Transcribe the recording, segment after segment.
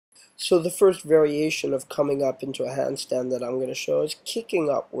So the first variation of coming up into a handstand that I'm going to show is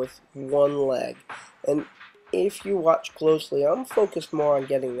kicking up with one leg. And if you watch closely, I'm focused more on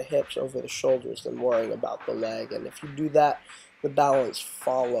getting the hips over the shoulders than worrying about the leg. And if you do that, the balance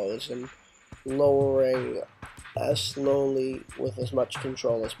follows, and lowering as slowly with as much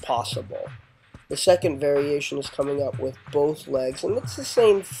control as possible. The second variation is coming up with both legs, and it's the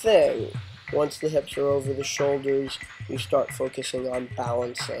same thing. Once the hips are over the shoulders, you start focusing on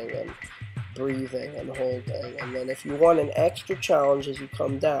balancing and breathing and holding. And then if you want an extra challenge as you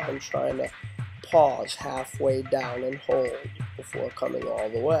come down, trying to pause halfway down and hold before coming all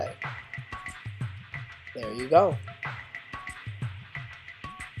the way. There you go.